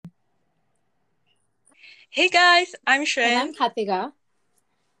Hey guys, I'm And I'm Shrin, Katika.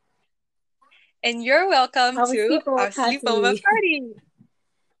 and you're welcome Our to sleepover our sleepover party. party.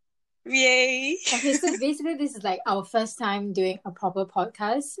 Yay! Okay, so basically, this is like our first time doing a proper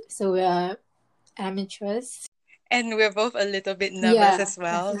podcast. So we're amateurs. And we're both a little bit nervous Yeah, as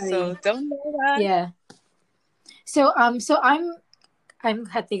well, so definitely. don't know that. Yeah. So I'm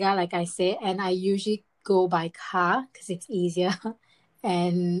Katika, like I said, and I usually go by car because it's easier.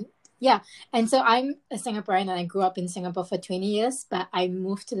 And yeah, and so I'm a Singaporean and I grew up in Singapore for 20 years, but I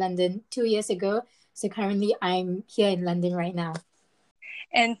moved to London 2 years ago. So currently, I'm here in London right now.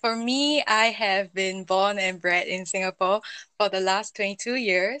 And for me, I have been born and bred in Singapore for the last 22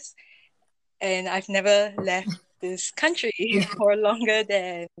 years, and I've never left this country Yeah. for longer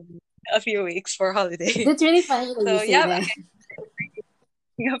than a few weeks for holiday. That's really funny that you So, say yeah, that. I'm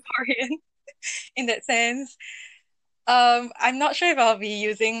Singaporean in that sense. I'm not sure if I'll be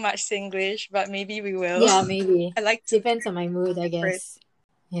using much Singlish, but maybe we will. Yeah, maybe. I like to Depends on my mood, I different. guess.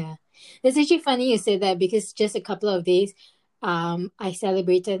 Yeah. It's actually funny you say that because just a couple of days, I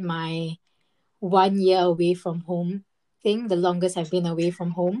celebrated my 1 year away from home thing, the longest I've been away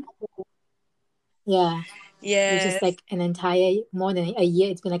from home. Yeah. Which is Yes. like an entire more than a year.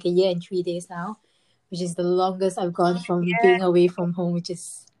 It's been like a year and 3 days now, which is the longest I've gone from Yeah. being away from home, which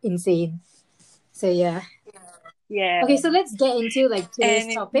is insane. So yeah. Yeah. Okay, so let's get into like today's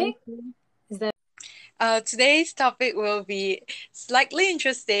And topic. Is that today's topic will be slightly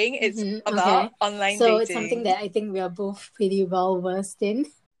interesting. It's about okay? online So it's something dating. that I think we are both pretty well versed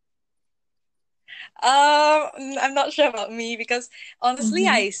in. I'm not sure about me because honestly,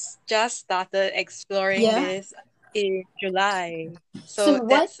 Mm-hmm. just started exploring Yeah. this in July. So So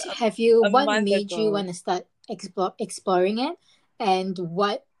that's a what month made you ago. want to start exploring it, and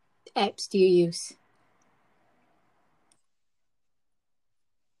what apps do you use?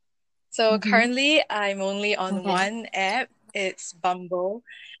 So Mm-hmm. currently, I'm only on Okay. one app. It's Bumble.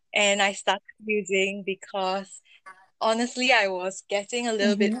 And I started using because honestly, I was getting a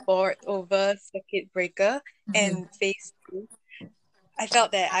little bit Mm-hmm. bored over Circuit Breaker Mm-hmm. and Phase 2. I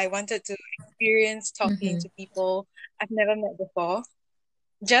felt that I wanted to experience talking Mm-hmm. to people I've never met before,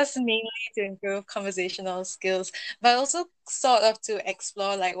 just mainly to improve conversational skills, but also sort of to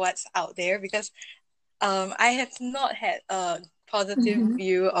explore like what's out there because I have not had a positive Mm-hmm.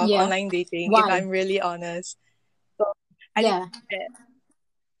 view of Yeah. online dating, if Why? I'm really honest. So I think Yeah. that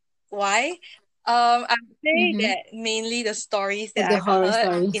why? I would say Mm-hmm. that mainly the stories Like that the I've horror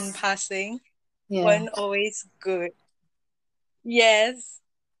heard in stories. passing Yeah. weren't always good. Yes.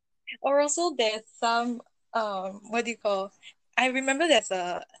 Or also there's some what do you call? I remember there's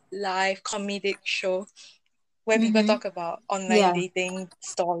a live comedic show where people Mm-hmm. talk about online Yeah. dating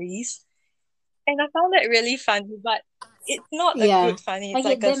stories. And I found that really funny, but it's not a Yeah. good funny, it's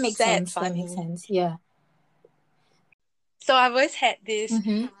Like like it, a that makes sad sense. That makes funny. sense. Yeah. So I've always had this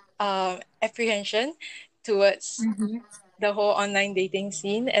Mm-hmm. apprehension towards Mm-hmm. the whole online dating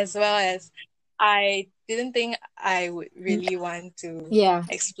scene, as well as I didn't think I would really want to Yeah.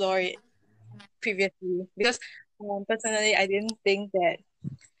 explore it previously because personally I didn't think that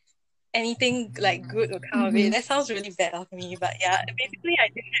anything like good would come of it. Mm-hmm. That sounds really bad of me, but yeah, basically I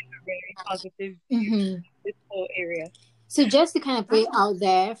did have a very positive view Mm-hmm. of this whole area. So just to kind of put it out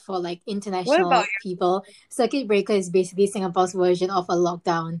there for like What about international people, circuit breaker is basically Singapore's version of a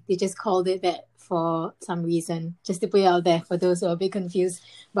lockdown. They just called it that for some reason. Just to put it out there for those who are a bit confused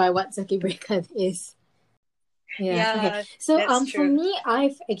by what circuit breaker is. you? Yeah. Okay. Yeah, So that's for true. me,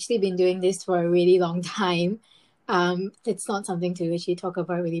 I've actually been doing this for a really long time. It's not something to actually talk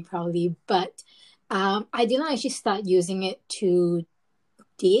about really proudly, but I did not actually start using it to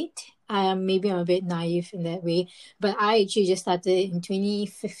date. Maybe I'm a bit naive in that way, but I actually just started in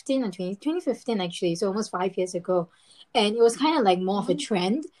 2015 or 2015 actually, so almost 5 years ago. And it was kind of like more of a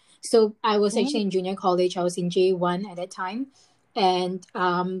trend. So I was actually Mm. in junior college, I was in J1 at that time. And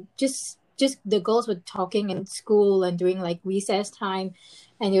just the girls were talking in school and during like recess time,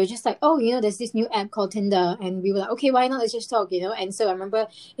 and they were just like, oh, there's this new app called Tinder, and we were like, okay, why not, let's just talk. And so I remember,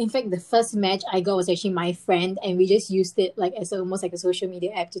 in fact, the first match I got was actually my friend, and we just used it like as almost like a social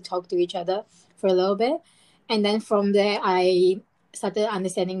media app to talk to each other for a little bit. And then from there, I started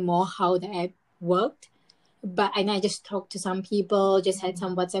understanding more how the app worked. But and I just talked to some people, just had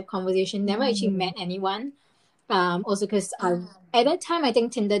some WhatsApp conversation, never actually met anyone. Also because at that time, I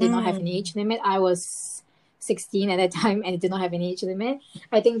think Tinder did not have an Mm. age limit. I was 16 at that time, and it did not have an age limit.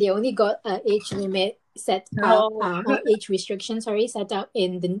 I think they only got an age limit set up, No. or age restriction, sorry, set up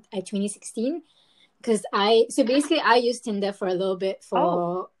in the 2016. Because so basically I used Tinder for a little bit Oh.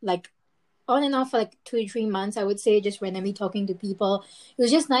 for like on and off for like 2 3 months, I would say, just randomly talking to people. It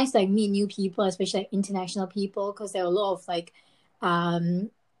was just nice to like meet new people, especially like international people, because there were a lot of like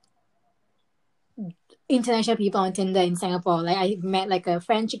um international people on Tinder in Singapore. Like I met like a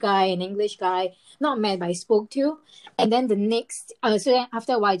French guy, an English guy, not met but I spoke to. And then the next so then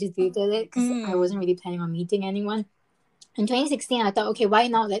after a while I just deleted it because I wasn't really planning on meeting anyone. In 2016, I thought, okay, why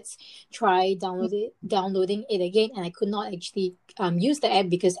not? Let's try downloading it again. And I could not actually use the app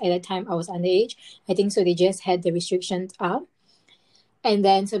because at that time I was underage. I think so. They just had the restrictions up. And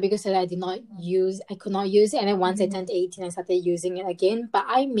then, so because of that, I could not use it. And then once I turned 18, I started using it again. But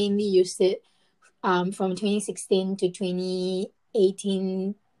I mainly used it from 2016 to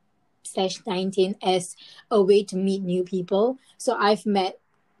 2018 slash 19 as a way to meet new people. So I've met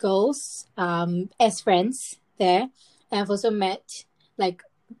girls as friends there. And I've also met like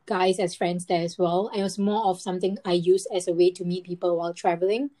guys as friends there as well. And it was more of something I used as a way to meet people while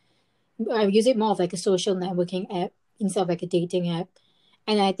traveling. I use it more of like a social networking app instead of like a dating app.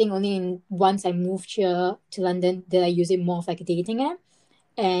 And I think once I moved here to London did I use it more of like a dating app.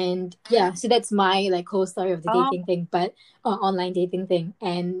 And yeah, so that's my like whole story of the Oh, dating thing, but online dating thing.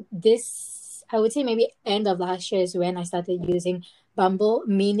 And this, I would say maybe end of last year is when I started using Bumble.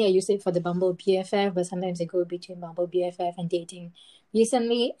 Mainly I use it for the Bumble BFF, but sometimes I go between Bumble BFF and dating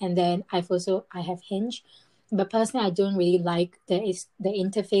recently. And then I have Hinge. But personally, I don't really like the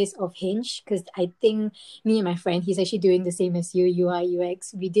interface of Hinge because I think me and my friend, he's actually doing the same as you, UI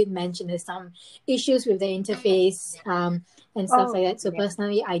UX. We did mention there's some issues with the interface and stuff like oh, that. So yeah.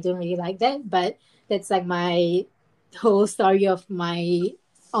 personally, I don't really like that. But that's like my whole story of my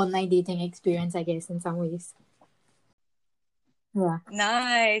online dating experience, I guess, in some ways. Yeah.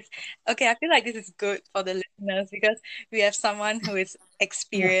 Nice. Okay, I feel like this is good for the listeners because we have someone who is Yeah.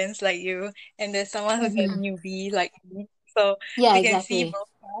 experienced like you, and there's someone who's a Mm-hmm. newbie like me. So Yeah, we can see exactly. both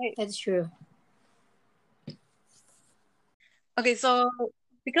sides. That's true. Okay, so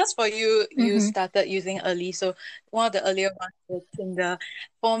because for you, you Mm-hmm. started using early, so one of the earlier ones was Tinder.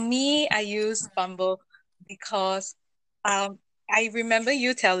 For me, I use Bumble because um I remember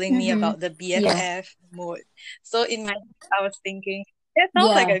you telling me Mm-hmm. about the Yeah. BFF mode. So in my head, I was thinking that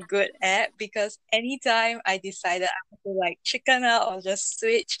sounds like Yeah. a good app because anytime I decided I want to like chicken out or just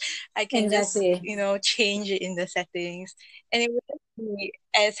switch, I can just, Exactly. change it in the settings. And it wouldn't be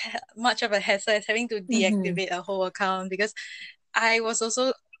as much of a hassle as having to Mm-hmm. deactivate a whole account because I was also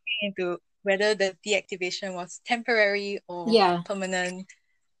looking into whether the deactivation was temporary or Yeah. permanent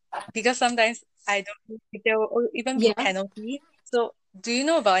because sometimes I don't know if there will even be Yeah. penalty. So, do you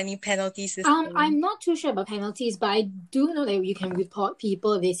know about any penalty system? I'm not too sure about penalties, but I do know that you can report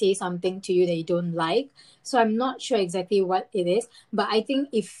people if they say something to you that you don't like. So I'm not sure exactly what it is, but I think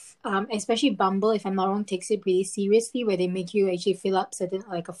if especially Bumble, if I'm not wrong, takes it pretty seriously, where they make you actually fill up certain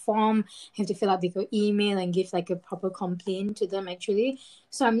like a form, have to fill up like your email and give like a proper complaint to them actually.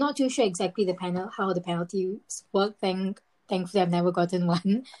 So I'm not too sure exactly how the penalties work. Thankfully I've never gotten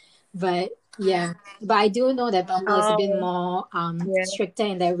one, but yeah. But I do know that Bumble is a bit Oh, more yeah. stricter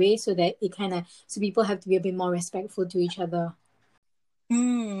in that way, so that it kind of so people have to be a bit more respectful to each other.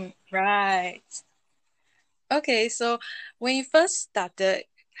 Right. Okay, so when you first started,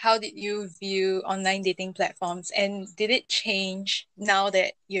 how did you view online dating platforms and did it change now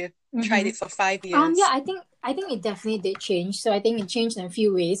that you've tried Mm-hmm. it for five Yeah, years? I think it definitely did change. So I think it changed in a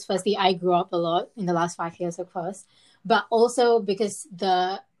few ways. Firstly, I grew up a lot in the last 5 years, of course, but also because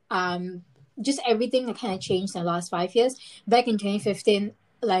the just everything that kind of changed in the last 5 years. Back in 2015,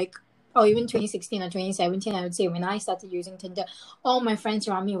 like or even 2016 or 2017, I would say when I started using Tinder, all my friends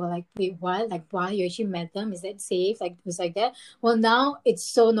around me were like, "Wait, what? Like, wow, you actually met them? Is that safe?" Like, it was like that. Well, now it's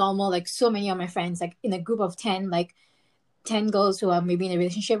so normal. Like, so many of my friends, like in a group of 10, like 10 girls who are maybe in a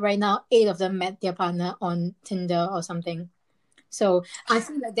relationship right now, eight of them met their partner on Tinder or something. So I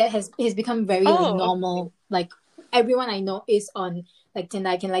feel like that has become very like Oh, okay. normal. Like everyone I know is on like Tinder.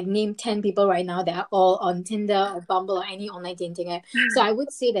 I can like name 10 people right now that are all on Tinder or Bumble or any online dating app. So I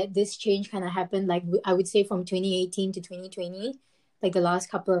would say that this change kind of happened like I would say from 2018 to 2020, like the last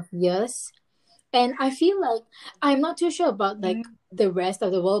couple of years. And I feel like I'm not too sure about like Mm. the rest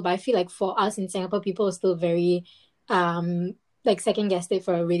of the world, but I feel like for us in Singapore, people are still very like second guessed it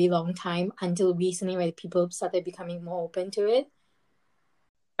for a really long time until recently where people started becoming more open to it.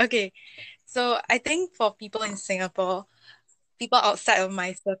 Okay, so I think for people in Singapore, people outside of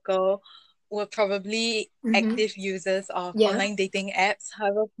my circle were probably Mm-hmm. active users of Yeah. online dating apps.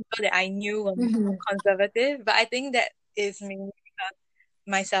 However, people that I knew were more Mm-hmm. conservative, but I think that is mainly because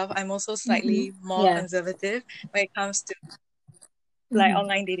myself, I'm also Mm-hmm. slightly more Yeah. conservative when it comes to like Mm-hmm.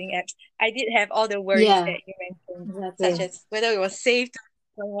 online dating apps. I did have all the worries Yeah. that you mentioned, such Exactly. as whether it was safe to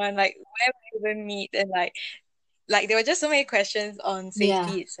someone, like where would we even meet, and like there were just so many questions on Yeah.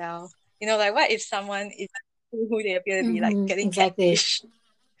 safety itself. Like what if someone is who they appear to be, like Mm-hmm. getting Exactly. catfish,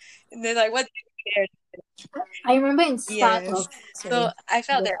 and then like what do you do there? I remember in start Yes. of So sorry. I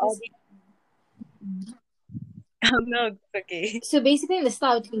felt Go that all first. these oh no, it's okay. So basically, in the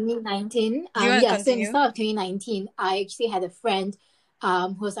start of 2019, Do you want to so in the continue? start of 2019, I actually had a friend,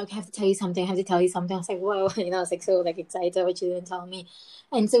 who was like, "I have to tell you something. I have to tell you something." I was like, "Whoa," I was like so like excited, but she didn't tell me,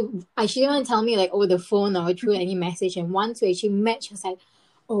 and so she didn't want to tell me like over the phone or through any message. And once we actually met, she was like,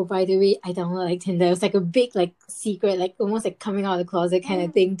 "Oh, by the way, I downloaded like Tinder." It was like a big like secret, like almost like coming out of the closet kind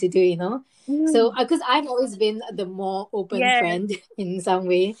of thing to do. So, Mm, because I've always been the more open yes. friend in some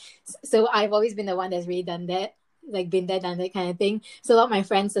way, so I've always been the one that's really done that, like been there, done that kind of thing. So a lot of my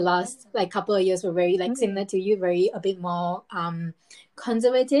friends the last like couple of years were very like similar Mm, to you, very a bit more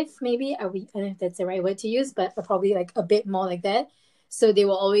conservative, maybe. I don't know if that's the right word to use, but probably like a bit more like that. So they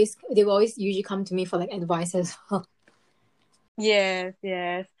will always usually come to me for like advice as well. yes,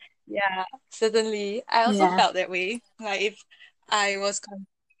 yes. Yeah, certainly. I also Yeah. felt that way. Like if I was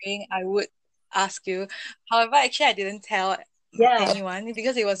considering, I would ask you. However, actually I didn't tell Yeah. anyone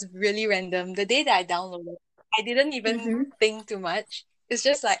because it was really random. The day that I downloaded, I didn't even Mm-hmm. think too much. It's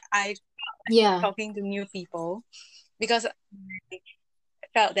just like I Yeah. talking to new people because I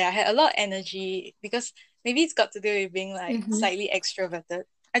felt that I had a lot of energy because maybe it's got to do with being like Mm-hmm. slightly extroverted.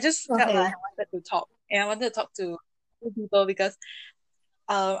 I just felt like Okay. I wanted to talk and I wanted to talk to new people because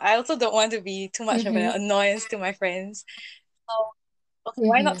I also don't want to be too much of an Mm-hmm. annoyance to my friends. So, okay,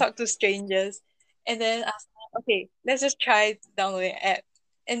 why not Mm-hmm. talk to strangers? And then I was like, okay, let's just try downloading an app.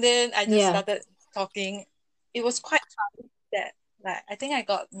 And then I just Yeah. started talking. It was quite fun that like I think I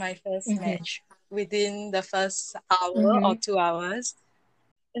got my first Mm-hmm. match within the first hour or Mm-hmm. 2 hours.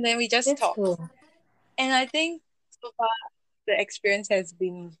 And then we just That's talked. cool. And I think so far the experience has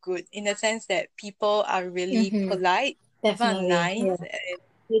been good in the sense that people are really Mm-hmm. polite, people are Definitely. nice, Yeah. and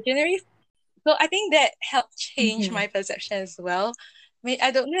they're generally so I think that helped change Mm-hmm. my perception as well.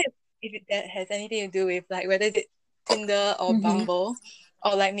 I don't know if that has anything to do with like whether it's Tinder or Mm-hmm. Bumble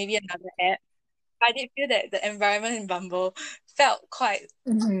or like maybe another app. I did feel that the environment in Bumble felt quite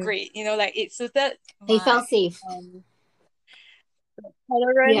Mm-hmm. great. Like it suited They my felt safe. um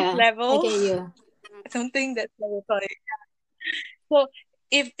tolerance Yeah, I level. get you. Something that's what we call it. So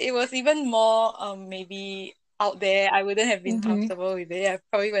if it was even more maybe out there, I wouldn't have been Mm-hmm. comfortable with it. I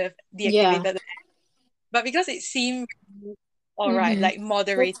probably would have Yeah. deactivated it. But because it seemed all right, Mm-hmm. like That's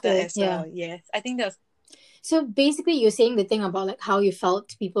moderated good. as Yeah. well. Yes, I think that's So basically, you're saying the thing about like how you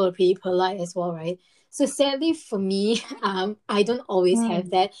felt people are pretty polite as well, right? So sadly for me, I don't always have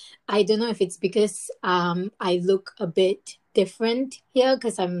mm, that. I don't know if it's because I look a bit different here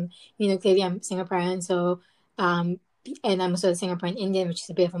because clearly I'm Singaporean, so um and I'm also a Singaporean Indian, which is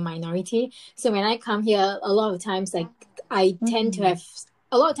a bit of a minority. So when I come here, a lot of times like I tend to mm, have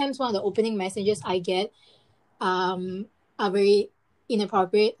a lot of times one of the opening messages I get um are very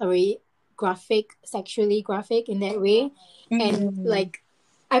inappropriate, are very graphic, sexually graphic in that way. And mm, like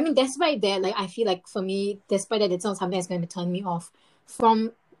I mean despite that, like I feel like for me, despite that, it's not something that's going to turn me off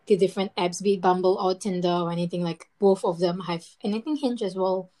from the different apps, be it Bumble or Tinder or anything. Like both of them have, and I think Hinge as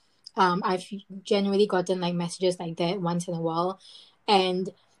well. I've generally gotten like messages like that once in a while. And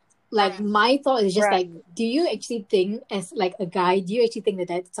like my thought is just right. like, do you actually think as like a guy, do you actually think that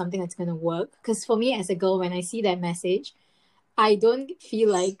that's something that's going to work? Because for me as a girl, when I see that message, I don't feel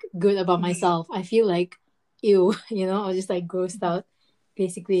like good about Mm, myself. I feel like ew, or just like grossed out,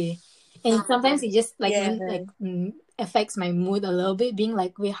 basically. And sometimes it just like yeah. even like affects my mood a little bit, being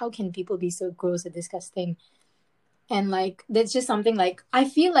like, wait, how can people be so gross and disgusting? And like that's just something like I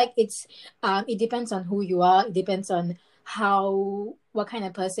feel like it depends on who you are. It depends on what kind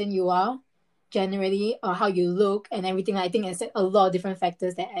of person you are generally, or how you look and everything. I think it's a lot of different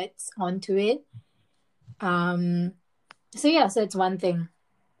factors that adds onto it. Um so yeah, so it's one thing.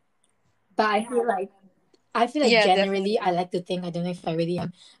 But I feel like Yeah, generally I definitely. like to think, I don't know if I really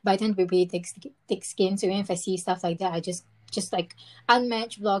am, but I tend to be pretty thick skin. So even if I see stuff like that, I just like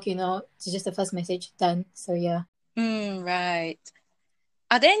unmatch block, it's just the first message done. So yeah. Right.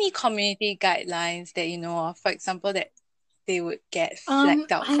 Are there any community guidelines that you know of, for example, that they would get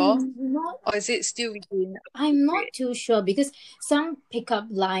flagged out for? I'm not Or is it still within I'm not appropriate? too sure because some pickup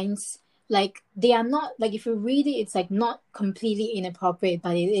lines, like they are not like, if you read it, it's like not completely inappropriate,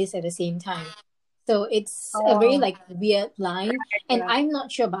 but it is at the same time. So it's a very Oh, like weird line, and yeah. I'm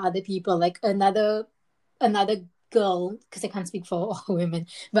not sure about other people. Like another girl, because I can't speak for all women,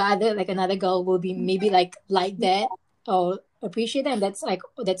 but other like another girl will be maybe like that. or appreciate that, and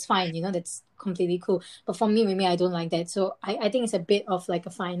that's fine, that's completely cool. But for me, maybe I don't like that. So I think it's a bit of like a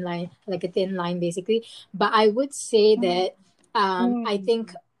fine line, like a thin line basically. But I would say that I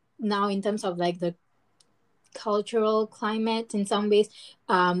think Mm. now in terms of like the cultural climate in some ways,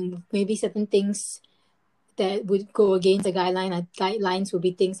 maybe certain things that would go against the guidelines would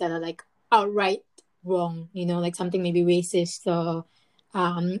be things that are like outright wrong, like something maybe racist, or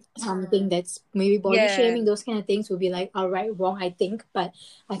something that's maybe body Yeah. shaming. Those kind of things would be like outright wrong, I think, but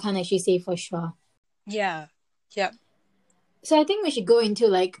I can't actually say for sure. Yeah. Yep. So I think we should go into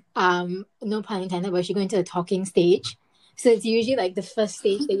like no pun intended, but we should go into the talking stage. So it's usually like the first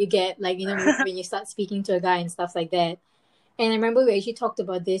stage that you get, like when you start speaking to a guy and stuff like that. And I remember we actually talked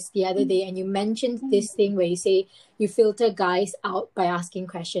about this the other day, and you mentioned this thing where you say you filter guys out by asking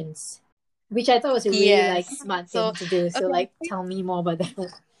questions, which I thought was a really like Yes. smart So, thing to do. So okay. like, tell me more about that.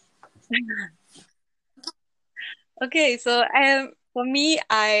 Okay, so for me,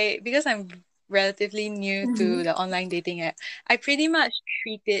 because I'm relatively new Mm-hmm. to the online dating app, I pretty much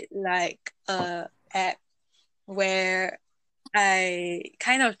treat it like a app where I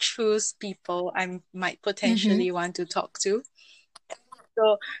kind of choose people I might Mm-hmm. potentially want to talk to.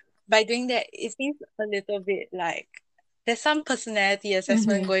 So by doing that, it seems a little bit like there's some personality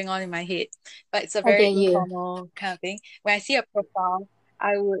assessment Mm-hmm. going on in my head, but it's a I very get you. informal kind of thing. When I see a profile,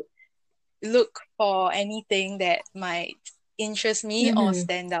 I would look for anything that might interest me or Mm-hmm.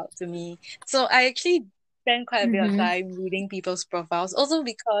 stand out to me. So I actually spend quite a bit of Mm-hmm. time reading people's profiles, also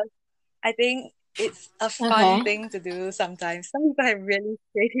because I think it's a fun Okay. thing to do sometimes. Some people have really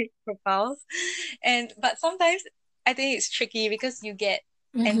shady profiles, but sometimes I think it's tricky because you get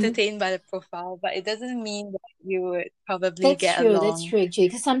Mm-hmm. entertained by the profile, but it doesn't mean that you would probably That's get true. That's along. true, actually.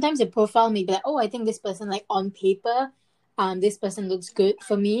 Because sometimes the profile may be like, oh, I think this person, like on paper, this person looks good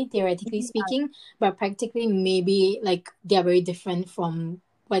for me, theoretically speaking, but practically maybe like they're very different from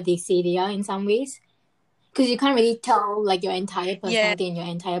what they say they are in some ways. Because you can't really tell like your entire Yeah. personality and your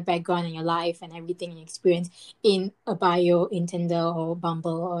entire background and your life and everything and experience in a bio in Tinder or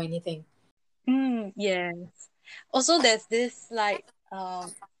Bumble or anything. Yes. Also, there's this like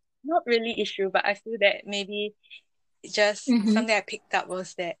not really issue, but I feel that maybe just Mm-hmm. something I picked up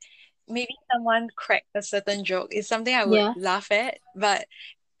was that maybe someone cracked a certain joke is something I would Yeah. laugh at, but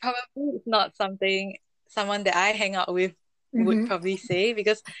probably it's not something someone that I hang out with would Mm-hmm. probably say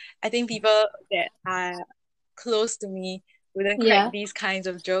because I think people that are close to me wouldn't crack Yeah. these kinds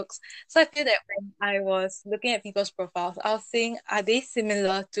of jokes. So I feel that when I was looking at people's profiles, I was saying, are they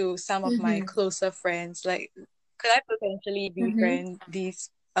similar to some of my Mm-hmm. closer friends? Like, could I potentially Mm-hmm. befriend this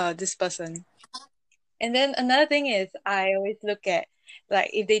person? And then another thing is I always look at like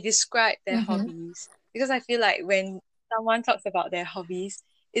if they describe their Mm-hmm. hobbies because I feel like when someone talks about their hobbies,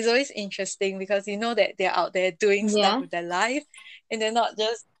 it's always interesting because you know that they're out there doing stuff Yeah. with their life and they're not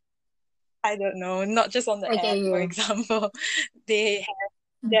just I don't know, not just on the I get app, for you. example. They have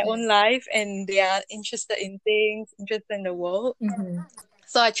their Mm-hmm. own life and they are interested in things, interested in the world. Mm-hmm.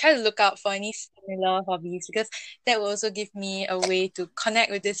 So I try to look out for any similar hobbies because that will also give me a way to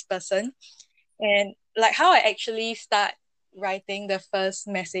connect with this person and like how I actually start writing the first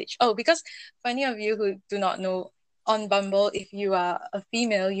message. Oh, because for any of you who do not know, on Bumble, if you are a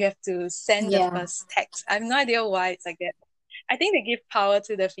female, you have to send the Yeah. first text. I have no idea why it's like that. I think they give power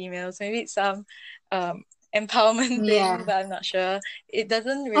to the females. Maybe it's some um empowerment thing, Yeah. but I'm not sure. It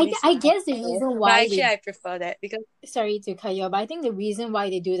doesn't I, really I seem guess the so. reason But why actually, they I prefer that because sorry to cut you off, but I think the reason why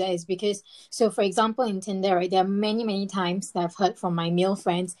they do that is because, so for example, in Tinder, right, there are many, many times that I've heard from my male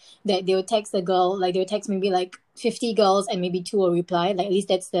friends that they'll text a girl, like they'll text maybe like 50 girls and maybe two will reply. Like at least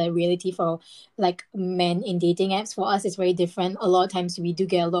that's the reality for like men in dating apps. For us, it's very different. A lot of times we do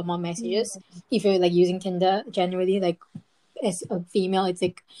get a lot more messages if you're like using Tinder generally, like as a female. It's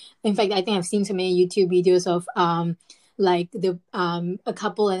like, in fact, I think I've seen so many YouTube videos of like the a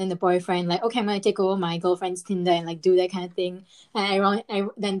couple and then the boyfriend like, okay, I'm gonna take over my girlfriend's Tinder and like do that kind of thing. And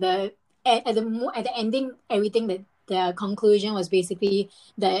then at the ending, everything that the conclusion was basically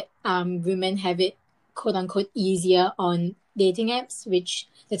that women have it quote unquote easier on dating apps, which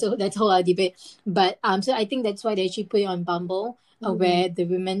that's a whole other debate. But so I think that's why they actually put it on Bumble, where the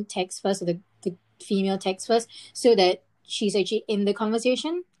women text first, or the female text first, so that she's actually in the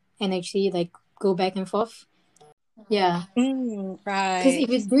conversation and actually like go back and forth. Yeah. Because right. if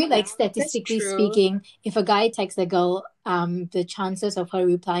you do it like That's statistically true. speaking, if a guy texts a girl, the chances of her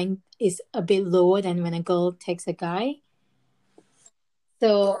replying is a bit lower than when a girl texts a guy.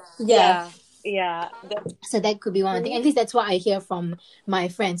 So yeah, Yeah, yeah, that's so that could be one thing. true. At least that's what I hear from my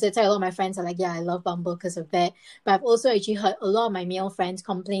friends. So it's like a lot of my friends are like, yeah, I love Bumble because of that. But I've also actually heard a lot of my male friends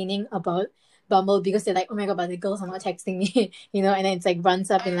complaining about Bumble because they're like, oh my god, but the girls are not texting me, you know, and then it's like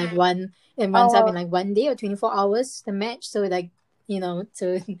runs up in like Oh, 1 day or 24 hours the match. So like, you know,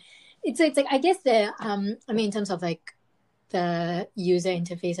 so it's like I guess the I mean in terms of like the user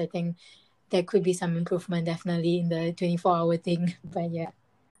interface, I think there could be some improvement definitely in the 24-hour thing. But yeah.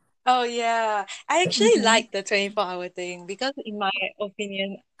 oh yeah. I actually Mm-hmm. like the 24-hour thing because in my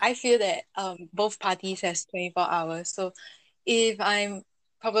opinion, I feel that both parties has 24 hours. So if I'm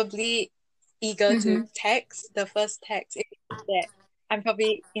probably eager to Mm-hmm. text, the first text is that I'm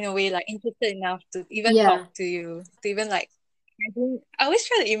probably in a way like interested enough to even talk Yeah. to you, to even like imagine. I always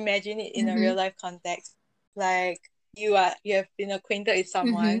try to imagine it in a real Mm-hmm. life context. Like you have been acquainted with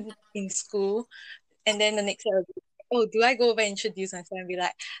Mm-hmm. someone in school, and then the next day I'll be, oh, do I go over and introduce myself and be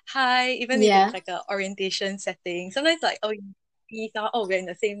like, hi, even if it's Yeah. like a orientation setting. Sometimes like, oh, you see someone, oh, we're in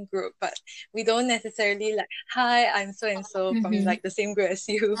the same group, but we don't necessarily like, hi, I'm so and so from Mm-hmm. like the same group as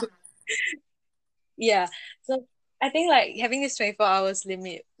you. Yeah. So I think like having this 24 hours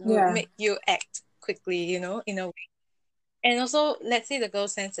limit would Yeah. make you act quickly, you know, in a way. And also, let's say the girl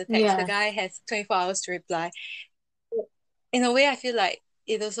sends a text, the Yeah. guy has 24 hours to reply. In a way, I feel like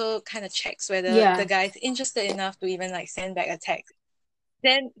it also kind of checks whether the Yeah. guy's interested enough to even like send back a text.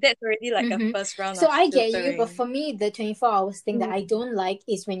 Then that's already like a Mm-hmm. first round So of I get you, but filtering. for me, the 24 hours thing that I Mm. don't like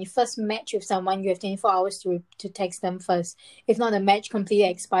is when you first match with someone, you have 24 hours to text them first. If not, the match completely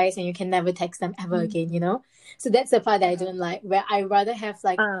expires and you can never text them ever again, you know? So that's the part that I don't like, where I rather have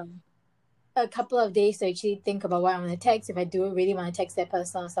like Um, a couple of days to actually think about what I want to text if I do really want to text that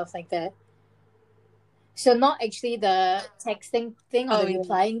person or stuff like that. So not actually the texting thing or oh the yeah.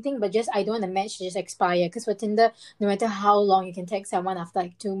 replying thing, but just I don't want the match to just expire. Because for Tinder, no matter how long you can text someone after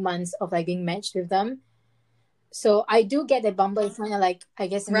like 2 months of like being matched with them. So I do get that Bumble is kind of like I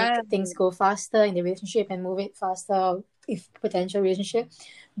guess make Right. things go faster in the relationship and move it faster if potential relationship.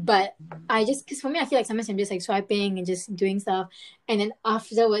 But I just because for me I feel like sometimes I'm just like swiping and just doing stuff, and then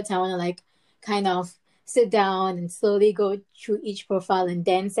afterwards I want to like kind of sit down and slowly go through each profile and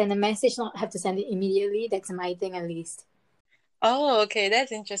then send a message, not have to send it immediately. That's my thing at least. Oh, okay,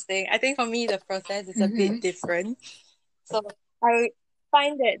 that's interesting. I think for me the process is a Mm-hmm. bit different. So I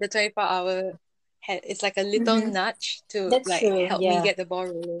find that the 24-hour is like a little Mm-hmm. nudge to That's like true. help me Yeah. get the ball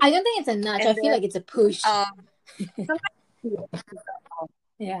rolling. I don't think it's a nudge. I And feel then like it's a push. sometimes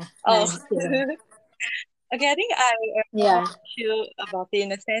Yeah. oh Nice. Yeah. okay, I think I am more Yeah. chill about it in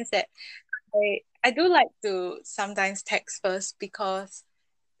the sense that I do like to sometimes text first because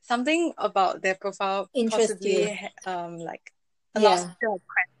something about their profile Interest you. possibly like allows Yeah. me to have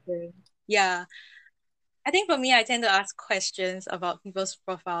questions. Yeah. I think for me I tend to ask questions about people's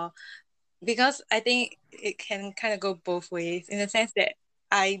profile because I think it can kind of go both ways in the sense that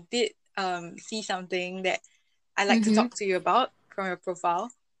I did see something that I like to Mm-hmm. talk to you about from your profile.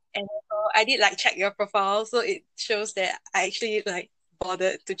 And also I did like check your profile, so it shows that I actually like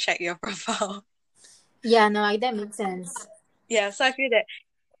bothered to check your profile. Yeah, no, that makes sense. Yeah, so I feel that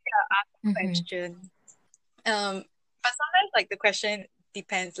Mm-hmm. question. But sometimes like the question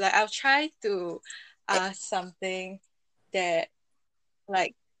depends. Like I'll try to ask something that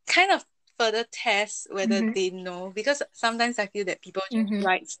like kind of further test whether Mm-hmm. they know because sometimes I feel that people just Mm-hmm.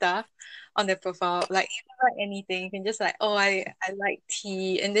 write stuff on their profile. Like you can write anything. You can just like, oh I like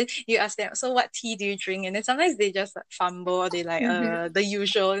tea and then you ask them, so what tea do you drink? And then sometimes they just like fumble or they like Mm-hmm. the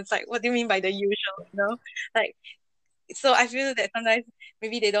usual. It's like what do you mean by the usual, you know? Like so I feel that sometimes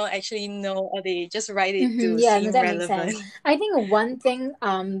maybe they don't actually know or they just write it Mm-hmm. to Yeah, no, seem that makes relevant. sense. I think one thing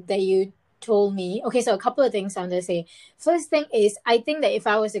that you told me, okay, so a couple of things I'm gonna say. First thing is I think that if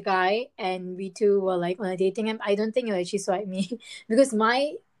I was a guy and we two were like on a dating app, I don't think you'll actually swipe me because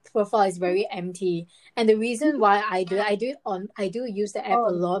my profile is very empty. And the reason why I do use the app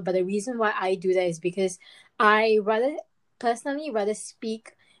a Oh, lot, but the reason why I do that is because I rather personally rather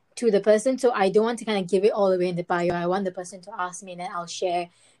speak to the person, so I don't want to kind of give it all away in the bio. I want the person to ask me and then I'll share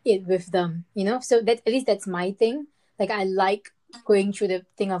it with them, you know? So that at least that's my thing. Like I like going through the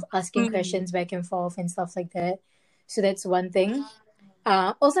thing of asking mm, questions back and forth and stuff like that. So that's one thing.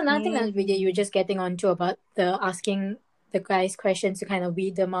 Also another thing that you were mm. just getting onto about the asking the guys questions to kind of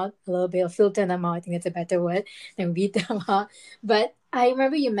weed them out a little bit or filter them out. I think that's a better word than weed them out. But I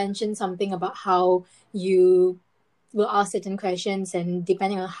remember you mentioned something about how you will ask certain questions and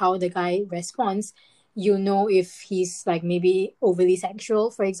depending on how the guy responds, you know if he's like maybe overly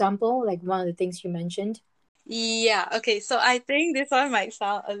sexual, for example, like one of the things you mentioned. Yeah, okay, so I think this one might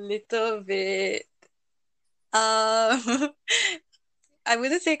sound a little bit I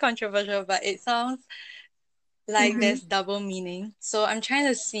wouldn't say controversial, but it sounds like Mm-hmm. there's double meaning. So I'm trying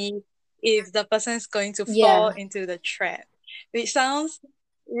to see if the person is going to fall Yeah. into the trap, which sounds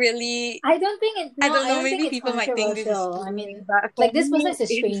really, I don't think it. I No, don't I know, don't think maybe it's people might think this is controversial. I cheating, mean, but for like this person me, is a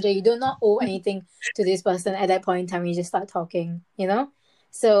it's stranger. You do not owe anything to this person at that point in time. You just start talking. You know.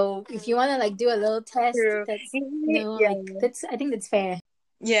 So if you want to like do a little test, true. that's Yeah. like that's. I think that's fair.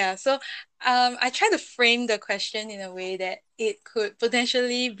 Yeah. So I try to frame the question in a way that it could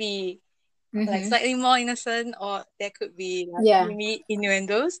potentially be like Mm-hmm. slightly more innocent, or there could be like Yeah. maybe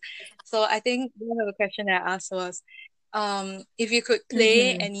innuendos. So I think one of the questions that I asked was, if you could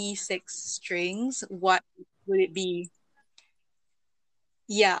play Mm-hmm. any six strings, what would it be?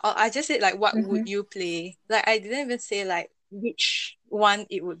 Yeah, or I just said like, what would Mm-hmm. you play? Like I didn't even say like which one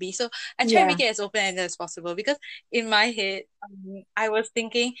it would be. So I try to Yeah. make it as open-ended as possible because in my head, I was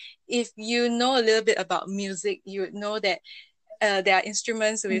thinking if you know a little bit about music, you would know that there are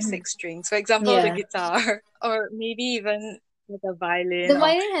instruments with Mm-hmm. six strings. For example, the Yeah. guitar, or maybe even like a violin, The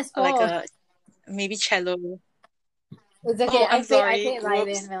violin has or like four. a maybe cello. It's okay. Oh, I'm I sorry. played violin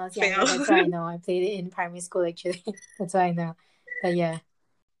Whoops, when I was fail. younger. That's why I know. I played it in primary school actually. That's why I know. But yeah.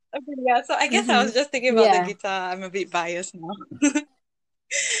 Okay, yeah. So I guess I Mm-hmm. was just thinking about the Yeah. guitar. I'm a bit biased now.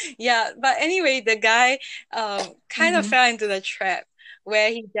 Yeah, but anyway, the guy kind of Mm-hmm. fell into the trap where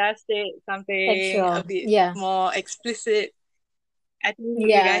he just said something a Sexual. bit Yeah. more explicit. I think you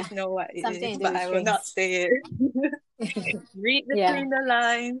Yeah. guys know what it Something is, to do but with I will not strings. say it. Read Yeah. between the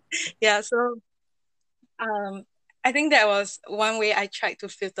lines. Yeah, so um I think that was one way I tried to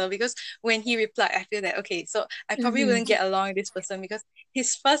filter, because when he replied, I feel that okay, so I probably wouldn't Mm-hmm. get along with this person because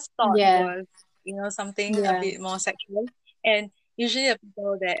his first thought Yeah. was, something a Yeah. bit more sexual. And usually the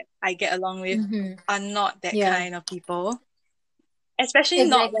people that I get along with Mm-hmm. are not that Yeah. kind of people. Especially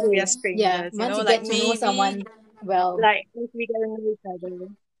not when we are Exactly. Yeah. strangers, Once you like get to know maybe someone well. like if we get to know each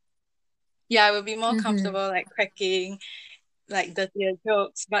other. Yeah, I will be more Mm-hmm. comfortable like cracking like dirtier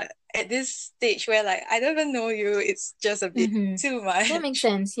jokes. But at this stage where like I don't even know you, it's just a bit Mm-hmm. too That makes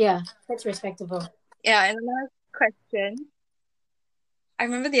much. sense. Yeah. That's respectable. Yeah, and another question. I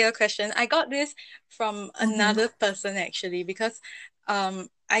remember the other question. I got this from Mm-hmm. another person actually, because I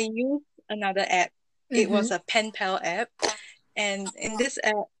used another app. It Mm-hmm. was a pen pal app. And in this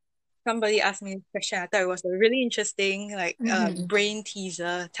app, somebody asked me a question. I thought it was a really interesting, like Mm-hmm. brain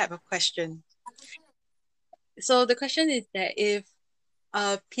teaser type of question. So the question is that if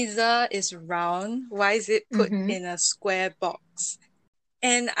pizza is round, why is it put Mm-hmm. in a square box?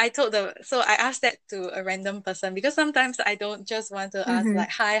 And so I asked that to a random person because sometimes I don't just want to ask Mm-hmm.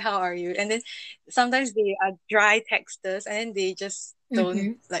 like, hi, how are you? And then sometimes they are dry texters and then they just don't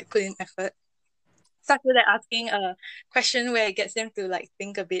Mm-hmm. like put in effort. So I feel that asking a question where it gets them to like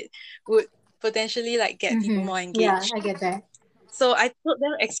think a bit would potentially like get people Mm-hmm. more Yeah, engaged. I get that. So I told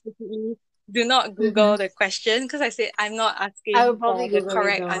them explicitly, do not Mm-hmm. Google the question, because I said I'm not I asking would probably for the Google it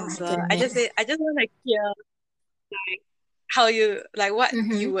correct though, I have to answer. I admit. just said I just want to hear how you like what you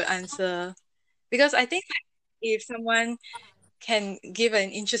Mm-hmm. would answer, because I think like, if someone can give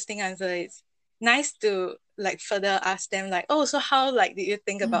an interesting answer, it's nice to like further ask them like, oh, so how like did you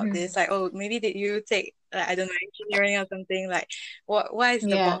think about Mm-hmm. this? Like, oh, maybe did you take I don't know, engineering or something? Like, what? Why is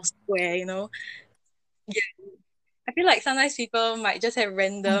the Yeah. box square? Yeah, I feel like sometimes people might just have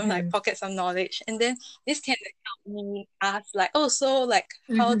random like Mm-hmm. pockets of knowledge, and then this can like, help me ask like, oh, so like,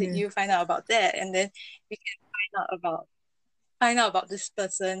 how did Mm-hmm. you find out about that? And then we can find out about this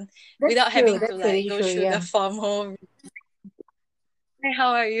person That's without true. having to That's like really go true. through the Yeah. formal, hi,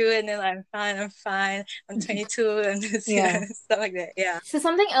 how are you? And then I'm fine, I'm 22, and this Yeah. year, stuff like that. Yeah. So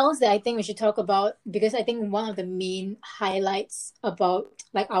something else that I think we should talk about, because I think one of the main highlights about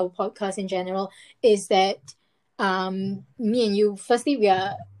like our podcast in general is that me and you, firstly, we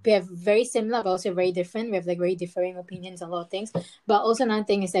have very similar but also very different. We have like very differing opinions on a lot of things. But also another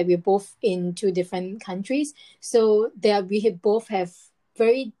thing is that we're both in two different countries. So both have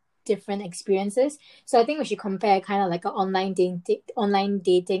very different experiences. So I think we should compare kind of like an online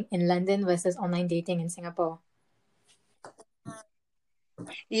dating in London versus online dating in Singapore.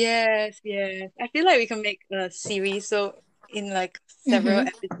 Yes, yes. I feel like we can make a series. So in like several Mm-hmm.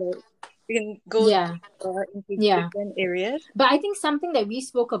 episodes, we can go Yeah. deeper into Yeah. different areas. But I think something that we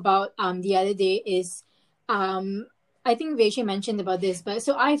spoke about the other day is I think we actually mentioned about this, but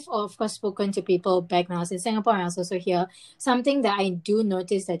so I've of course spoken to people back when I was in Singapore and I was also here. Something that I do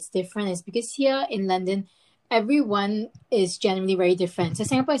notice that's different is because here in London, everyone is generally very different. So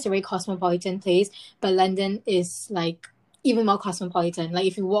Singapore is a very cosmopolitan place, but London is like even more cosmopolitan. Like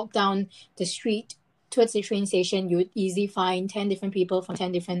if you walk down the street towards the train station, you would easily find 10 different people from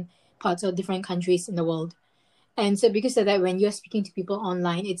 10 different parts of different countries in the world. And so, because of that, when you're speaking to people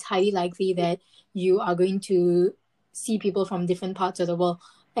online, it's highly likely that you are going to see people from different parts of the world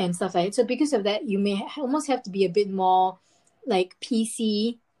and stuff like that. So, because of that, you may almost have to be a bit more like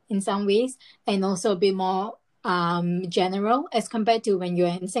PC in some ways, and also a bit more general as compared to when you're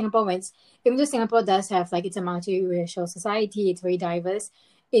in Singapore. Even though Singapore does have like, it's a multiracial society, it's very diverse,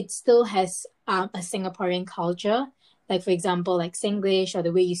 it still has a Singaporean culture. Like for example, like Singlish or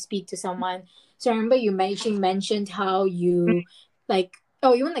the way you speak to someone. So I remember you mentioned how you like,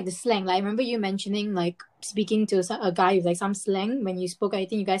 oh, even like the slang. Like I remember you mentioning like speaking to a guy with like some slang when you spoke. I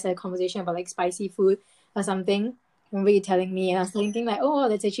think you guys had a conversation about like spicy food or something. I remember you telling me, and I was thinking like, oh,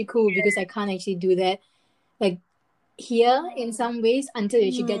 that's actually cool because I can't actually do that like here in some ways until you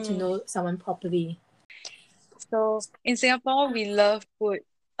actually get to know someone properly. So in Singapore, we love food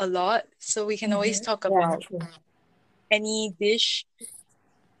a lot, so we can always talk about any dish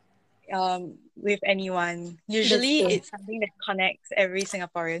with anyone. Usually, it's something that connects every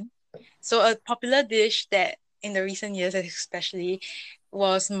Singaporean. So a popular dish that in the recent years, especially,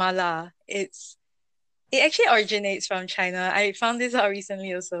 was mala. It actually originates from China. I found this out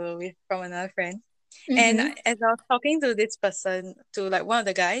recently also from another friend. And as I was talking to this person, to like one of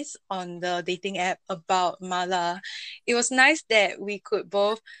the guys on the dating app about mala, it was nice that we could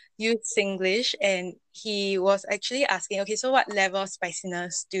both use Singlish, and he was actually asking, okay, so what level of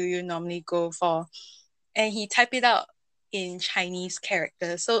spiciness do you normally go for? And he typed it out in Chinese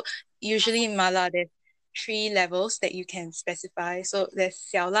characters. So usually in mala, there's 3 levels that you can specify. So there's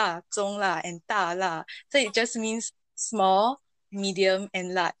小辣, 中辣, and 大辣. So it just means small, medium,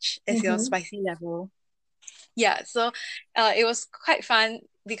 and large as your spicy level. Yeah, so it was quite fun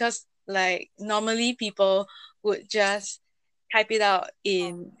because like normally people would just type it out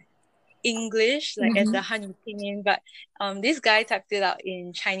in English, like as the Hanyu pinyin, but this guy typed it out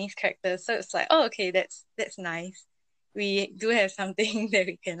in Chinese characters, so it's like, oh, okay, that's nice. We do have something that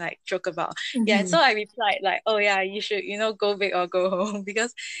we can like joke about. Yeah, so I replied like, oh yeah, you should, go big or go home,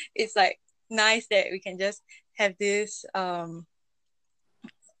 because it's like nice that we can just have this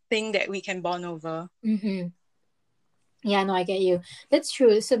thing that we can bond over. Yeah, no, I get you. That's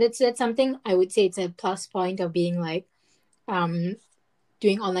true. So that's something I would say it's a plus point of being like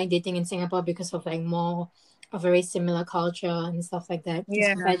doing online dating in Singapore because of like more of a very similar culture and stuff like that as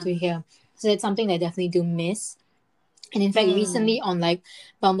compared to here. So that's something that I definitely do miss. And in fact, recently on like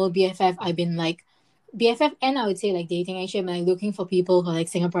Bumble BFF, I've been like BFF, and I would say like dating. Actually, I'm like looking for people who are like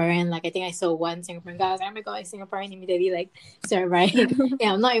Singaporean. Like I think I saw one Singaporean guy. I was like, oh my god, he's Singaporean, immediately like start right.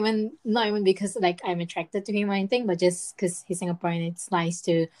 Yeah, not even because like I'm attracted to him or anything, but just because he's Singaporean, it's nice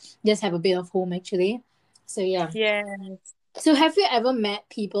to just have a bit of home actually. So yeah. Yes. So have you ever met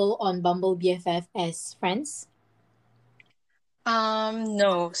people on Bumble BFF as friends?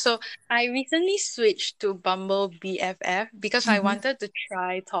 No. So I recently switched to Bumble BFF because I wanted to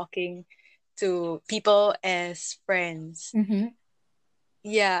try talking to people as friends.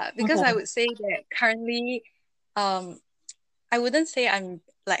 Yeah, because I would say that currently, I wouldn't say I'm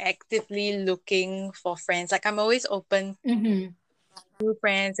like actively looking for friends. Like I'm always open to new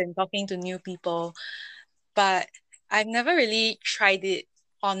friends and talking to new people, but I've never really tried it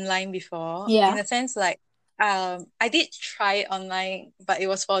online before. In a sense, like I did try it online, but it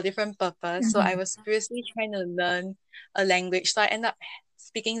was for a different purpose. So I was seriously trying to learn a language. So I ended up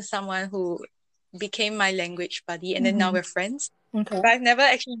speaking to someone who became my language buddy, and then now we're friends. Okay. But I've never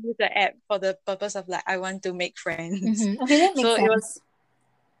actually used the app for the purpose of like I want to make friends. Okay, that makes So sense.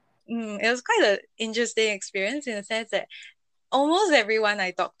 it was quite an interesting experience in the sense that almost everyone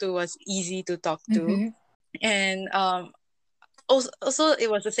I talked to was easy to talk to. And also it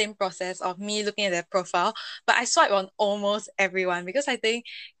was the same process of me looking at their profile, but I swipe on almost everyone because I think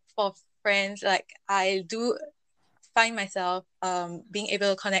for friends, like I do find myself being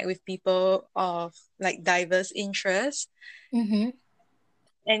able to connect with people of like diverse interests. And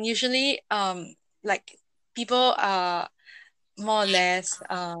usually like people are more or less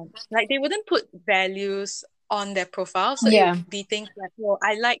like they wouldn't put values on their profile, so it would be things like, well,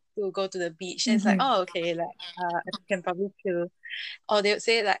 I like to go to the beach, and it's like, oh, okay, like I can probably chill. Or they would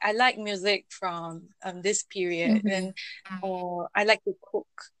say like, I like music from this period, and or I like to cook.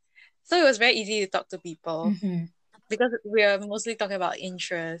 So it was very easy to talk to people because we are mostly talking about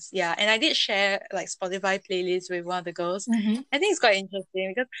interests. Yeah, and I did share like Spotify playlists with one of the girls. I think it's quite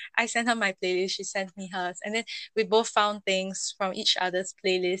interesting because I sent her my playlist, she sent me hers, and then we both found things from each other's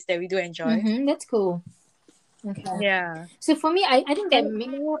playlists that we do enjoy. That's cool. Okay. Yeah. So for me, I think that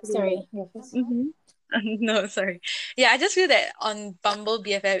sorry. No, sorry. Yeah, I just feel that on Bumble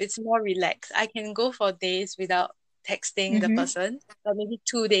BFF, it's more relaxed. I can go for days without texting the person, or maybe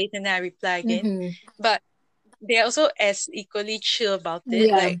 2 days and then I reply again. But they're also as equally chill about it.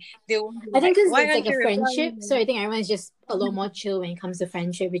 Like they won't be I think like, because why it's aren't like a you friendship, replying? so I think everyone's just a lot more chill when it comes to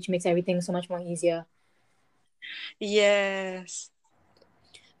friendship, which makes everything so much more easier. Yes.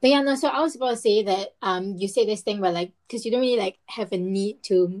 But yeah, no, so I was about to say that you say this thing where like because you don't really like have a need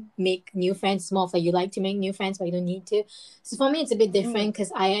to make new friends. It's more of like you like to make new friends but you don't need to. So for me it's a bit different Mm.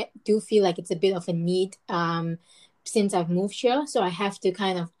 because I do feel like it's a bit of a need since I've moved here. So I have to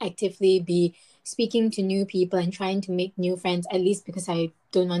kind of actively be speaking to new people and trying to make new friends, at least because I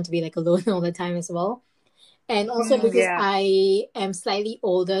don't want to be like alone all the time as well. And also Mm, because yeah. I am slightly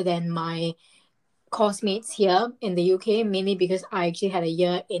older than my course mates here in the UK, mainly because I actually had a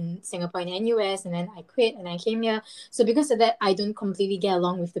year in Singapore and NUS and then I quit and I came here. So because of that, I don't completely get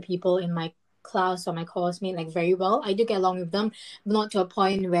along with the people in my class or my course mate like very well. I do get along with them, but not to a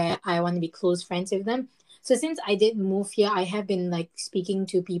point where I want to be close friends with them. So since I did move here, I have been like speaking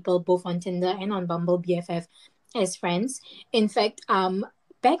to people both on Tinder and on Bumble BFF as friends. In fact,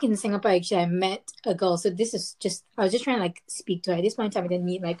 back in Singapore actually I met a girl. So this is just I was just trying to like speak to her. At this point in time I didn't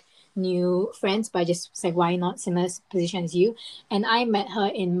need like new friends, but I just was like, why not similar position as you? And I met her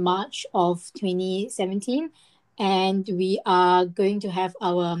in March of 2017. And we are going to have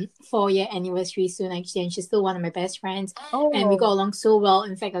our 4 year anniversary soon, actually. And she's still one of my best friends. And we got Oh, along so well.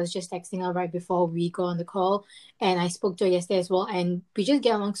 In fact, I was just texting her right before we go on the call. And I spoke to her yesterday as well. And we just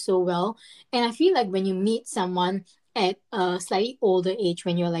get along so well. And I feel like when you meet someone at a slightly older age,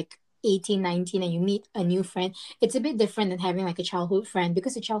 when you're like 18, 19, and you meet a new friend, it's a bit different than having like a childhood friend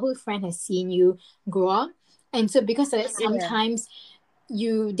because a childhood friend has seen you grow up. And so because of that, yeah. sometimes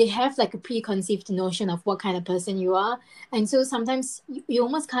they have like a preconceived notion of what kind of person you are. And so sometimes you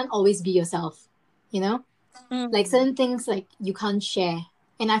almost can't always be yourself, you know? Like Mm. certain things like you can't share.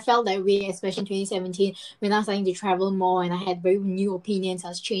 And I felt that way, especially in 2017, when I was starting to travel more and I had very new opinions. I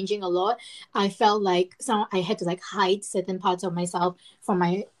was changing a lot. I felt like I had to like hide certain parts of myself from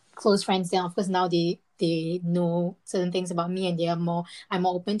my close friends. Then of course now they know certain things about me and I'm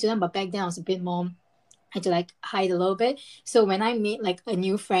more open to them. But back then I was a bit more, I had to like hide a little bit. So when I made like a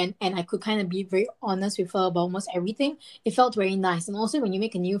new friend and I could kind of be very honest with her about almost everything, it felt very nice. And also when you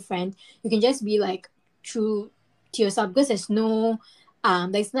make a new friend, you can just be like true to yourself because there's no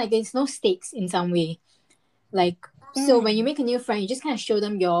stakes in some way. Like so when you Mm. make a new friend, you just kind of show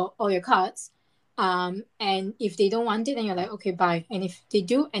them your all your cards. And if they don't want it, then you're like, okay, bye. And if they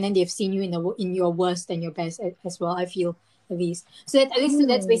do, and then they've seen you in your worst and your best as well, I feel at least. So at least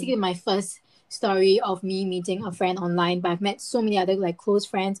that's Mm. basically my first story of me meeting a friend online. But I've met so many other like close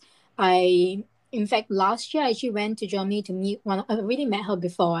friends. I In fact last year I actually went to Germany to meet one. I already met her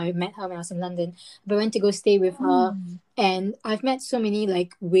before. I met her when I was in London, but I went to go stay with her, Mm. and I've met so many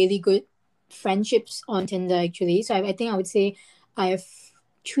like really good friendships on Tinder actually. So I think I would say I have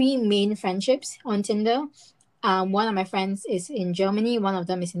three main friendships on Tinder. One of my friends is in Germany, one of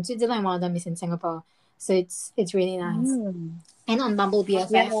them is in Switzerland, and one of them is in Singapore. So it's really nice. Mm. And on Bumble Yeah.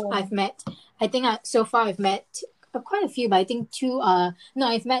 BFF, so far I've met quite a few, but I think two. No,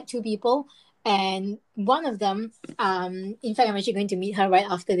 I've met two people, and one of them, in fact, I'm actually going to meet her right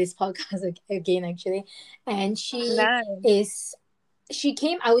after this podcast again, actually, and Nice. is she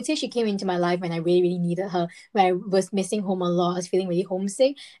came I would say she came into my life when I really really needed her, when I was missing home a lot. I was feeling really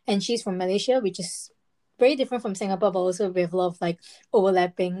homesick, and she's from Malaysia, which is very different from Singapore, but also with a lot of like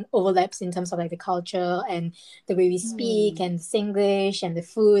overlaps in terms of like the culture and the way we speak Mm. and Singlish and the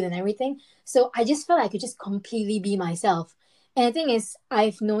food and everything. So I just felt like I could just completely be myself. And the thing is,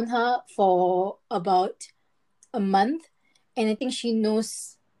 I've known her for about a month, and I think she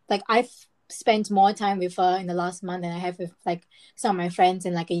knows, like I've spent more time with her in the last month than I have with like some of my friends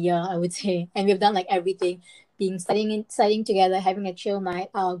in like a year, I would say. And we've done like everything, being studying together, having a chill night,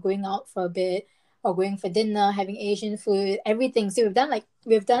 going out for a bit, or going for dinner, having Asian food, everything. So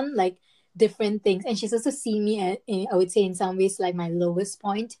we've done like different things. And she's also seen me I would say in some ways like my lowest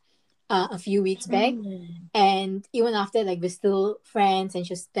point a few weeks back. Mm. And even after, like we're still friends, and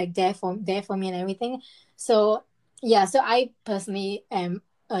she's like there for me and everything. So yeah, so I personally am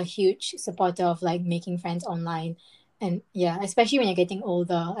a huge supporter of like making friends online. And yeah, especially when you're getting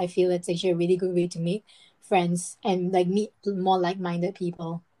older, I feel it's actually a really good way to make friends and like meet more like-minded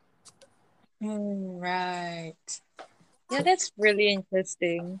people. Mm. Right. Yeah, that's really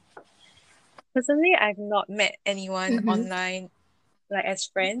interesting. Personally, I've not met anyone Mm-hmm. online like as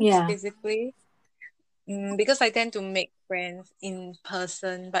friends Yeah. physically. Because I tend to make friends in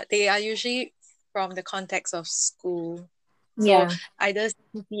person, but they are usually from the context of school. So Yeah. either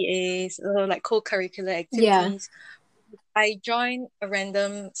CCAs or like co-curricular Yeah. activities. I join a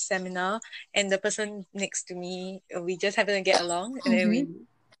random seminar and the person next to me, we just happen to get along and then Mm-hmm. we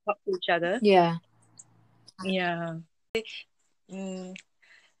talk to each other. Yeah. Yeah. Mm.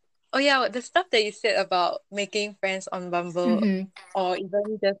 Oh yeah, the stuff that you said about making friends on Bumble Mm-hmm. or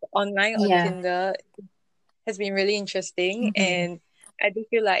even just online on Yeah. Tinder has been really interesting, Mm-hmm. and I do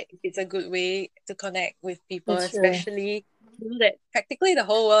feel like it's a good way to connect with people, That's true. especially that practically the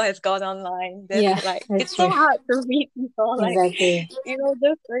whole world has gone online. There's Yeah, like that's it's so true. hard to meet people. Like Exactly.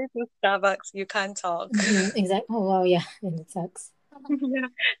 just going to Starbucks, you can't talk. Mm-hmm. Exactly. Oh wow, yeah, and it sucks. Yeah.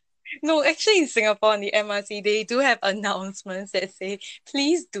 No, actually in Singapore on the MRT, they do have announcements that say,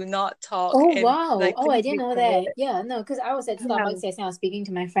 please do not talk Oh and wow. like Oh, I please didn't be know that. quiet. Yeah, no, because I was at Yeah. Starbucks yesterday. I was speaking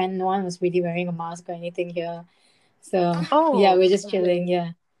to my friend. No one was really wearing a mask or anything here. So yeah, Oh, we're just chilling. okay.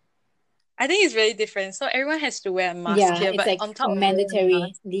 Yeah. I think it's very different. So everyone has to wear a mask Yeah, here, it's but like on top of wearing a mandatory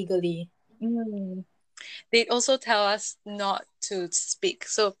mask, legally. mm, they also tell us not to speak.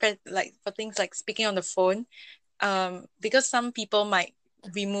 So like for things like speaking on the phone, because some people might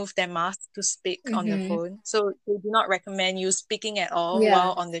remove their mask to speak on the Mm-hmm. phone. So they do not recommend you speaking at all Yeah.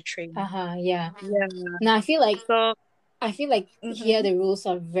 while on the train. Uh-huh. Yeah. Yeah. Now So, I feel like here mhm, the rules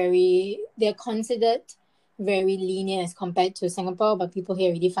are they're considered very lenient as compared to Singapore, but people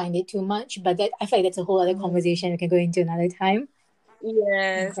here really find it too much. But that I feel like that's a whole other mm, conversation we can go into another time.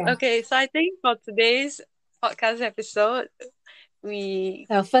 yes. Okay. Okay. So I think for today's podcast episode, we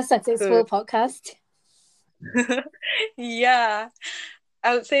Our first successful could, podcast. yeah,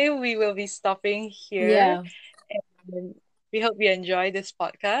 I would say we will be stopping here. Yeah. And we hope you enjoy this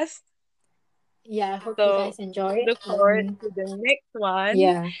podcast. Yeah, I hope you So guys enjoy it. look forward to the next one.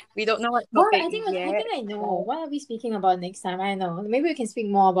 Yeah. We don't know what What topic I yet, think I know. but What are we speaking about next time? I know. Maybe we can speak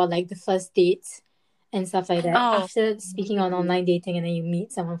more about like the first dates and stuff like that. oh, After speaking on maybe. online dating and then you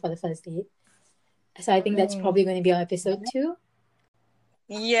meet someone for the first date. So I think that's Mm, probably going to be our episode 2.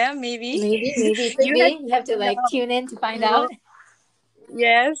 yeah, maybe. Maybe it could You have be. to You have to find like out. tune in to find out. Follow.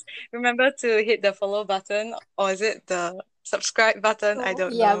 Yes. Remember to hit the follow button, or is it the subscribe button? I Oh,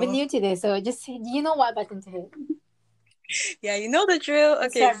 don't yeah, we're know. new to this, so just you know what button to hit. Yeah, you know the drill.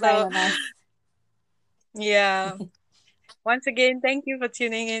 Just Okay, swipe right so on us. yeah. Once again, thank you for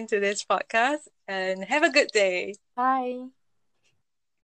tuning in to this podcast and have a good day. Bye.